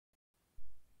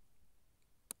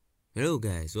Hello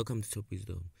guys, welcome to Top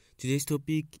Wisdom. Today's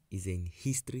topic is an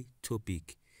history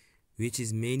topic which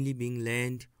is mainly being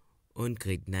learned on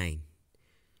grade 9.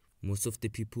 Most of the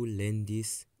people learn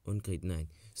this on grade 9.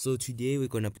 So today we're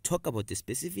going to talk about a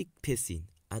specific person,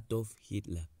 Adolf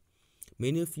Hitler.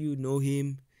 Many of you know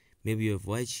him, maybe you have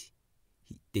watched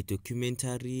the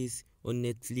documentaries on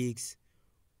Netflix,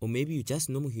 or maybe you just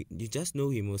know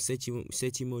him or search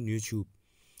him on YouTube.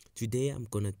 Today I'm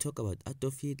going to talk about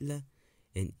Adolf Hitler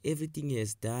and everything he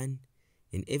has done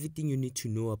and everything you need to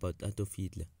know about Adolf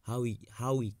Hitler, how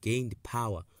he gained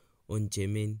power on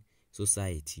German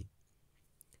society.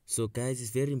 So guys, it's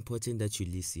very important that you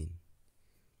listen.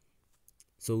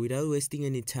 So without wasting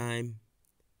any time,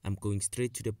 I'm going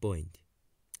straight to the point.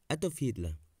 Adolf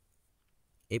Hitler,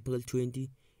 April 20,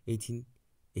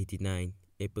 1889,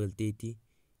 April 30,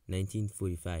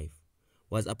 1945,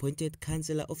 was appointed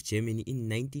Chancellor of Germany in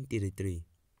 1933.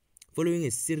 Following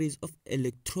a series of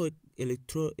electoral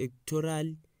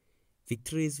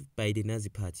victories by the Nazi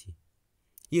Party.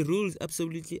 He ruled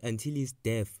absolutely until his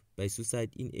death by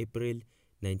suicide in April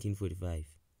 1945.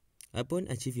 Upon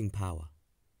achieving power,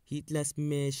 Hitler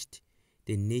smashed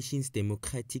the nation's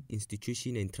democratic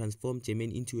institution and transformed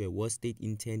Germany into a war state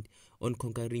intent on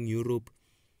conquering Europe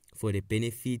for the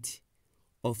benefit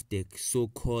of the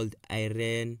so-called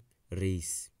Aryan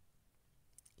race.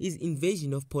 His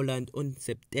invasion of Poland on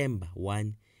September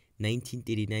 1,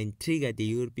 1939 triggered the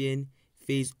European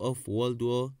phase of World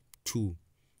War II.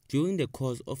 During the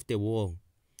course of the war,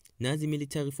 Nazi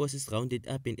military forces rounded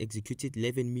up and executed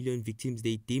 11 million victims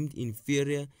they deemed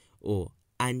inferior or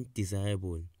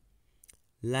undesirable.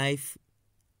 Life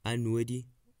unworthy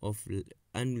of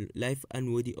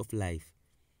life.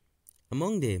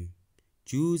 Among them,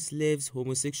 Jews, slaves,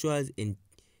 homosexuals, and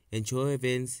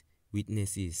Jehovah's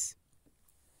Witnesses.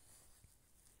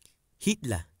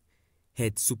 Hitler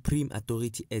had supreme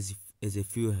authority as a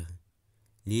Führer,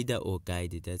 leader or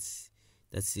guide.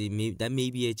 That may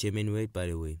be a German word, by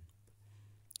the way,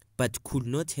 but could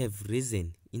not have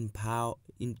risen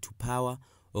into power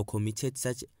or committed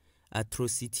such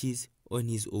atrocities on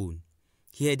his own.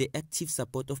 He had the active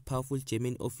support of powerful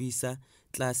German officer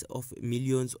class of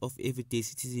millions of everyday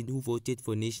citizens who voted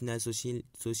for National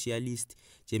Socialist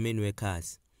German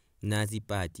workers. Nazi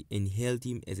Party and hailed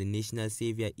him as a national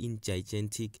savior in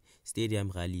gigantic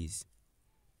stadium rallies.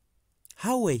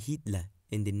 How were Hitler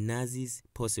and the Nazis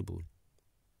possible?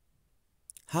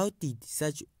 How did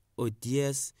such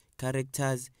odious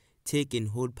characters take and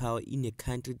hold power in a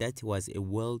country that was a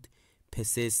world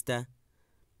possessor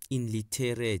in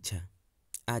literature,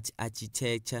 art,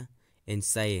 architecture, and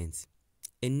science?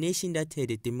 A nation that had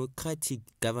a democratic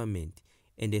government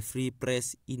and a free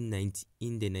press in the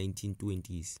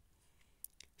 1920s.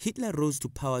 Hitler rose to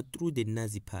power through the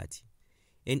Nazi Party,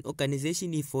 an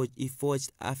organization he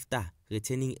forged after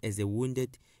returning as a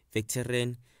wounded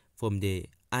veteran from the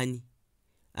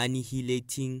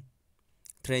annihilating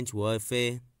trench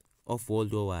warfare of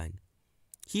World War I.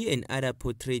 He and other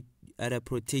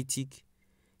patriotic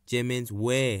Germans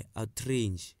were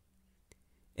outraged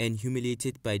and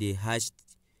humiliated by the harsh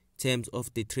terms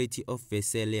of the Treaty of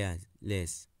Versailles,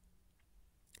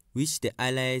 which the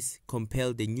Allies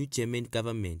compelled the new German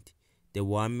government, the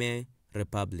Weimar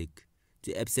Republic,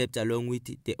 to accept, along with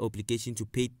the obligation to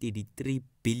pay 33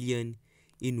 billion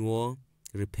in war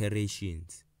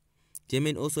reparations.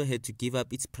 Germany also had to give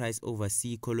up its prize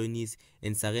overseas colonies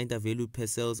and surrender valued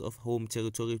parcels of home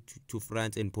territory to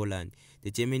France and Poland.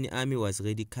 The German army was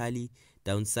radically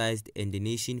downsized and the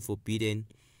nation forbidden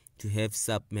to have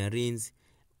submarines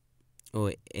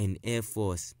or an air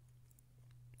force.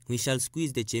 We shall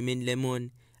squeeze the German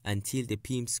lemon until the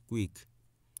pimps squeak,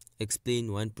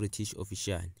 explained one British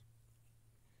official.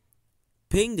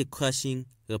 Paying the crushing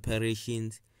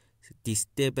reparations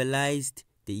destabilized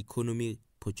the economy,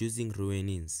 producing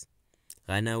ruins,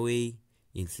 runaway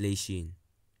inflation.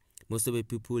 Most of the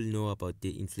people know about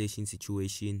the inflation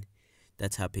situation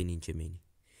that happened in Germany.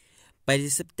 By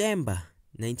September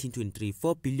 1923,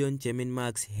 4 billion German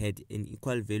marks had an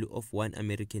equal value of $1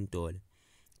 American.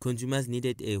 Consumers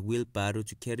needed a wheelbarrow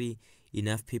to carry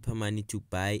enough paper money to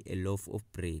buy a loaf of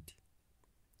bread.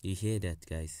 You hear that,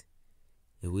 guys?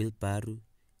 A wheelbarrow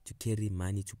to carry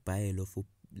money to buy a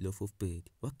loaf of bread.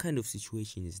 What kind of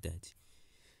situation is that?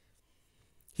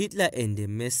 Hitler and the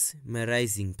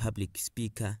mesmerizing public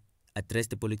speaker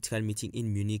addressed a political meeting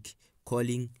in Munich,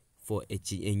 calling for a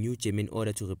new German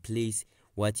order to replace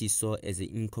what he saw as an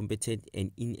incompetent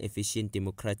and inefficient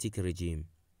democratic regime.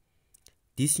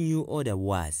 This new order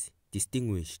was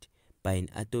distinguished by an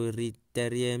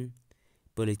authoritarian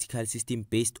political system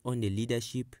based on the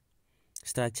leadership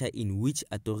structure in which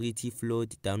authority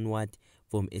flowed downward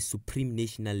from a supreme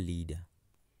national leader.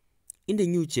 In the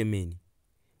new Germany,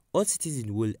 all citizens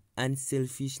will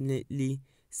unselfishly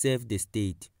serve the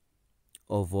state,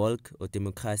 or Volk or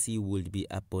democracy would be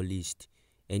abolished,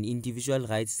 and individual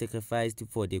rights sacrificed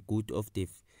for the good of the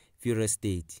Führer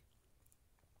state.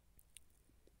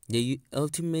 The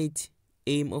ultimate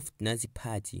aim of the Nazi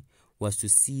Party was to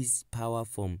seize power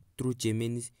through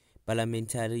Germany's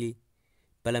parliamentary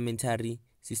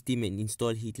system and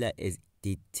install Hitler as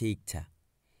dictator,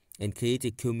 and create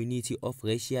a community of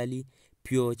racially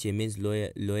pure Germans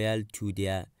loyal to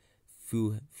their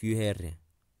Führer,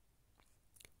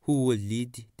 who would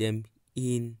lead them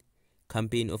in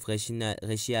campaign of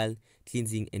racial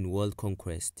cleansing and world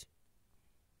conquest.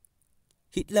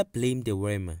 Hitler blamed the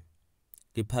Weimar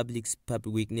Republic's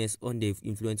public weakness on the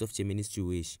influence of Germany's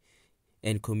Jewish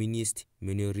and communist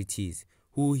minorities,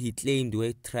 who he claimed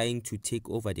were trying to take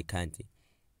over the country.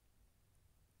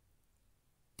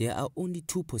 There are only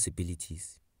two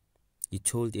possibilities, he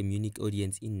told a Munich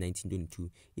audience in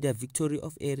 1922, either victory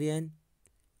of Aryan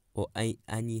or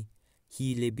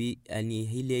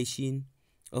annihilation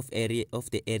of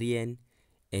the Aryan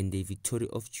and the victory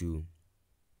of Jew.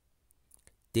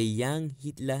 The young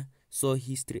Hitler saw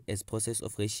history as process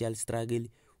of racial struggle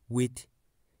with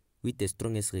the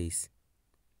strongest race.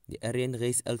 The Aryan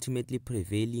race ultimately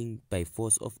prevailing by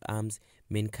force of arms.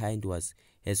 Mankind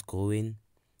has grown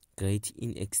great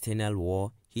in external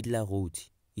war, Hitler wrote.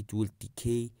 It will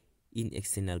decay in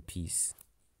external peace.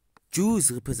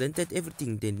 Jews represented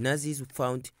everything the Nazis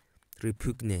found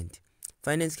repugnant.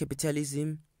 Finance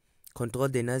capitalism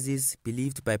controlled the Nazis,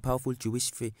 believed by powerful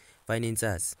Jewish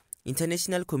financiers.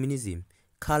 International communism.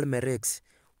 Karl Marx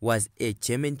was a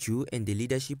German Jew, and the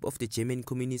leadership of the German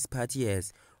Communist Party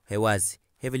was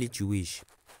heavily Jewish.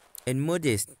 And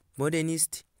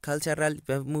modernist cultural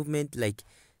movement like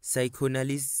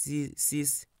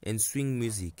psychoanalysis and swing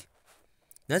music.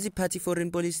 Nazi Party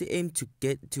foreign policy aimed to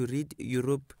rid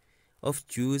Europe of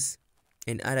Jews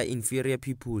and other inferior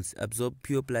peoples, absorb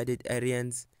pure-blooded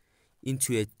Aryans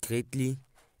into a greatly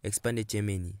expanded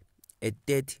Germany, a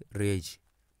Third Reich,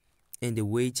 and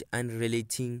wage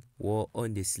unrelenting war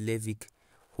on the Slavic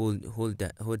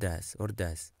holders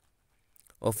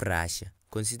of Russia,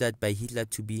 considered by Hitler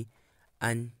to be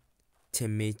untemesgen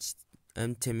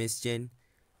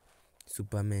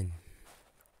Superman.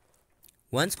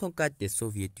 Once conquered, the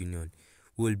Soviet Union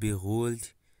will be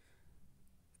ruled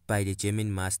by the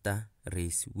German master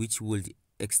race, which would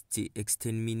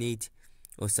exterminate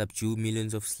or subdue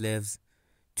millions of slaves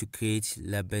to create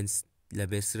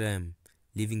Lebensraum,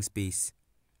 living space.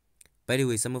 By the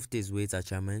way, some of these words are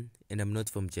German, and I'm not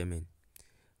from German.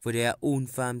 For their own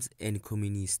farms and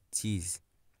communities.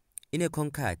 In a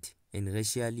conquered and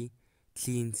racially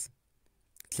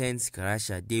cleansed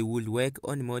Russia, they would work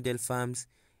on model farms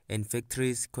and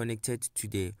factories connected to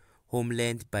the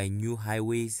homeland by new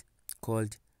highways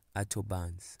called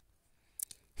autobahns.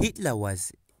 Hitler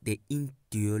was the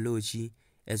ideology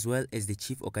as well as the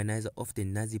chief organizer of the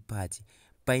Nazi Party.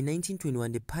 By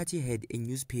 1921, the party had a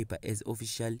newspaper as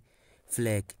official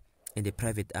flag and a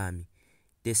private army.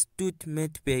 The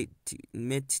Stuttgart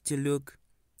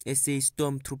SA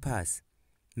stormtroopers,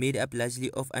 made up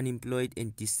largely of unemployed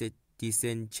and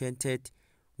disenchanted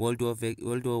World War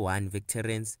I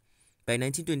veterans. By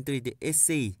 1923, the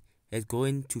SA had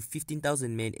grown to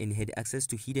 15,000 men and had access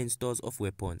to hidden stores of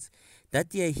weapons.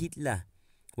 That year, Hitler,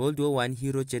 World War I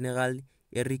hero General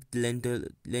Erich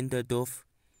Ludendorff,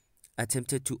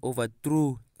 attempted to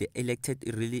overthrow the elected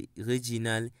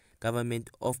regional government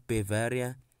of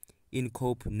Bavaria in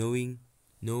Cope, known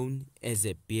as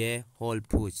a beer hall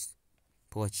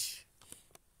putsch.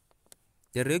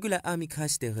 The regular army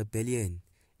crushed the rebellion,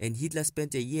 and Hitler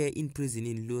spent a year in prison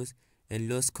and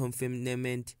lost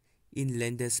confinement in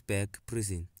Landesberg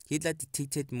prison. Hitler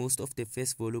dictated most of the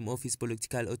first volume of his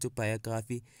political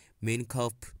autobiography, Mein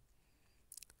Kampf,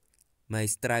 My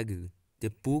Struggle. The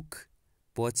book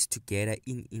brought together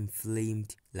in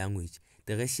inflamed language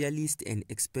the racialist and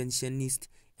expansionist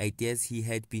ideas he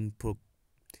had been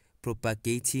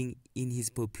propagating in his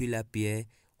popular beer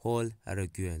hall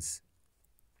arguments.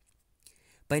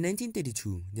 By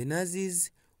 1932, the Nazis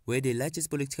were the largest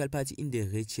political party in the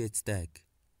Reichstag.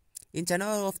 In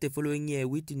January of the following year,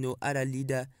 with no other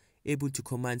leader able to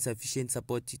command sufficient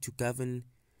support to govern,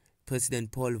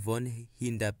 President Paul von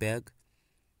Hindenburg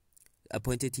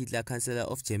appointed Hitler Chancellor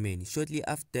of Germany. Shortly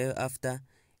after,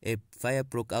 a fire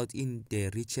broke out in the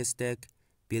Reichstag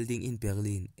building in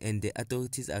Berlin, and the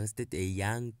authorities arrested a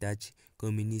young Dutch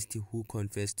communist who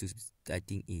confessed to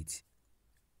starting it.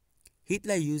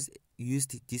 Hitler used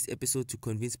this episode to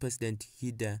convince President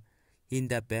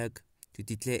Hindenburg to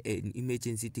declare an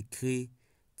emergency decree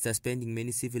suspending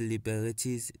many civil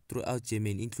liberties throughout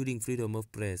Germany, including freedom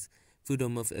of press,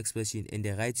 freedom of expression, and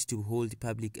the right to hold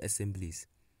public assemblies.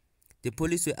 The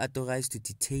police were authorized to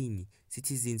detain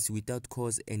citizens without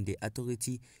cause, and the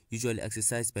authority usually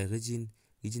exercised by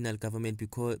regional government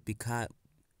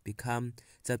become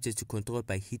subject to control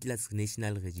by Hitler's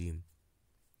national regime.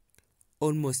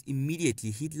 Almost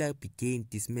immediately, Hitler began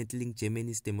dismantling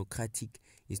Germany's democratic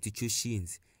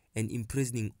institutions and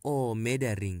imprisoning or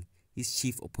murdering his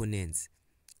chief opponents.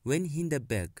 When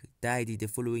Hindenburg died the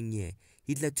following year,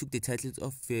 Hitler took the titles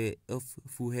of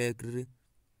Führer,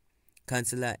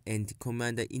 chancellor, and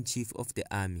commander-in-chief of the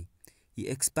army. He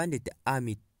expanded the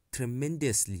army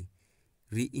tremendously,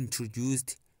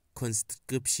 reintroduced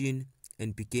conscription,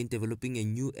 and began developing a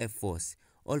new air force,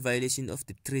 all violation of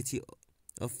the Treaty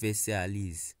of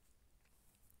Versailles.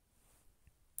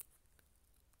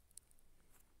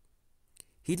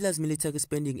 Hitler's military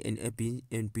spending and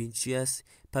ambitious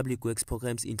public works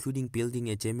programs, including building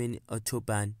a German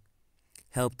autobahn,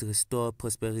 helped restore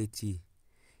prosperity.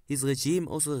 His regime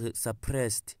also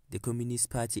suppressed the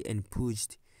Communist Party and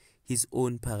pushed his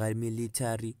own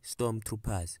paramilitary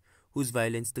stormtroopers, whose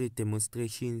violent street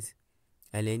demonstrations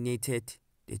alienated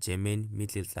the German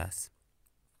middle class.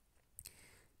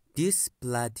 This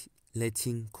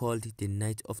bloodletting, called the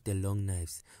Night of the Long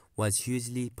Knives, was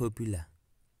hugely popular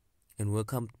and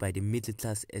welcomed by the middle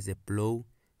class as a blow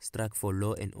struck for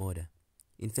law and order.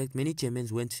 In fact, many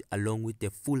Germans went along with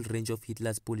the full range of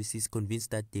Hitler's policies,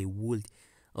 convinced that they would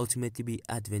ultimately be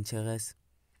adventurous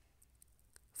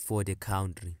for the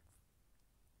country.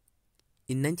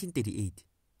 In 1938,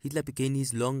 Hitler began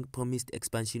his long-promised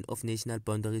expansion of national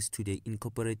boundaries to the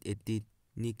incorporated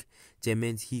ethnic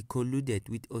Germans. He colluded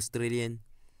with Austrian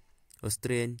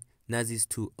Nazis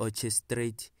to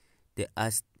orchestrate the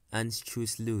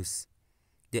Anschluss,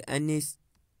 the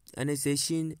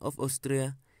annexation of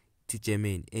Austria to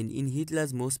Germany, and in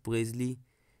Hitler's most brazenly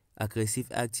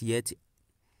aggressive act yet,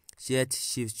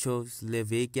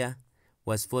 Czechoslovakia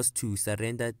was forced to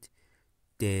surrender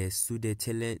the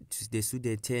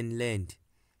Sudetenland,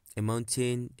 a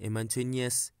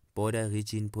mountainous border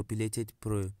region populated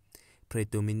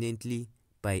predominantly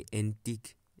by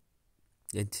ethnic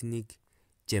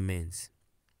Germans.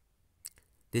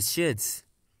 The Swedes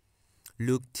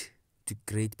looked to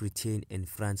Great Britain and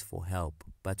France for help,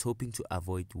 but hoping to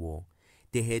avoid war.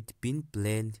 They had been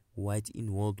blamed white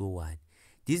in World War I.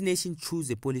 These nations chose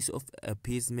a policy of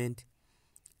appeasement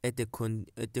at the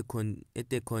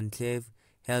conclave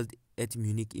held at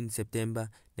Munich in September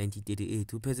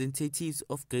 1938. Representatives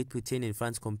of Great Britain and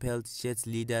France compelled Czech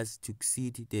leaders to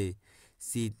cede the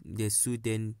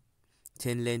Sudetenland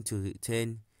to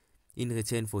return in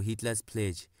return for Hitler's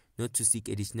pledge not to seek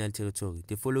additional territory.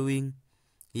 The following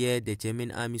year, the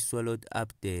German army swallowed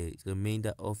up the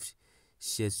remainder of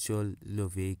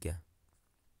Czechoslovakia.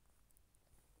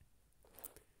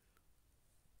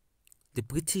 The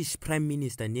British Prime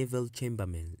Minister Neville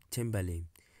Chamberlain,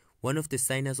 one of the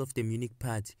signers of the Munich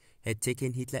Pact, had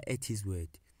taken Hitler at his word.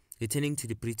 Returning to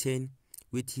Britain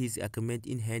with his agreement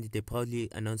in hand, the proudly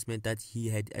announcement that he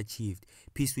had achieved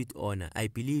peace with honor. "I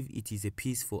believe it is a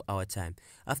peace for our time."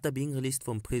 After being released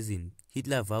from prison,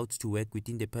 Hitler vowed to work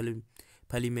within the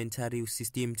parliamentary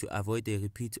system to avoid a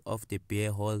repeat of the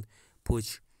Beer Hall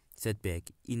Putsch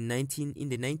setback. In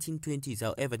the 1920s,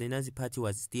 however, the Nazi Party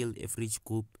was still a fringe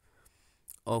group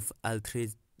of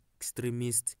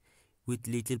ultra-extremists with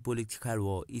little political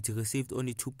war. It received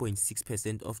only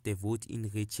 2.6% of the vote in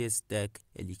Reichstag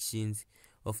elections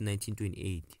of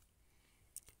 1928.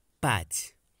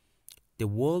 But the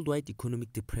worldwide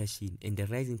economic depression and the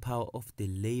rising power of the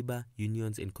labor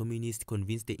unions and communists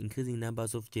convinced the increasing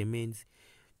numbers of Germans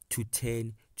to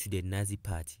turn to the Nazi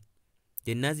Party.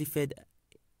 The Nazi fed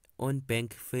on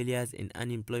bank failures and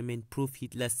unemployment proof,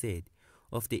 Hitler said,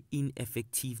 of the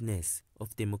ineffectiveness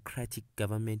of democratic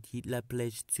government. Hitler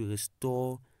pledged to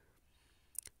restore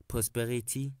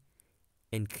prosperity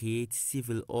and create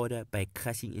civil order by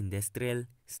crushing industrial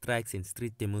strikes and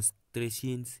street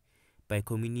demonstrations by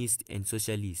communists and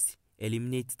socialists,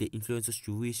 eliminate the influence of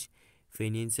Jewish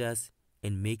financiers,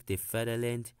 and make the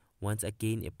fatherland once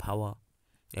again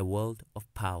a world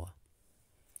of power.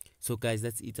 So guys,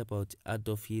 that's it about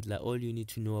Adolf Hitler. All you need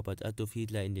to know about Adolf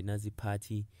Hitler and the Nazi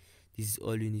Party. This is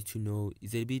all you need to know.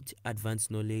 It's a bit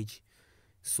advanced knowledge.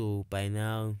 So by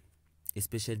now,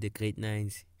 especially the grade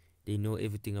 9s, they know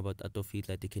everything about Adolf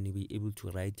Hitler. They can be able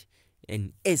to write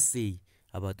an essay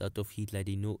about Adolf Hitler.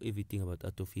 They know everything about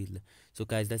Adolf Hitler. So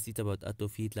guys, that's it about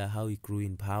Adolf Hitler, how he grew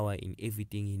in power in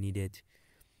everything he needed,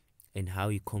 and how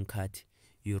he conquered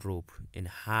Europe, and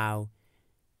how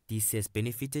this has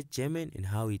benefited Germany and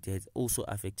how it has also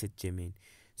affected Germany.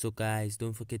 So guys,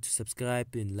 don't forget to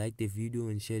subscribe and like the video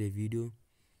and share the video.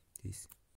 Peace.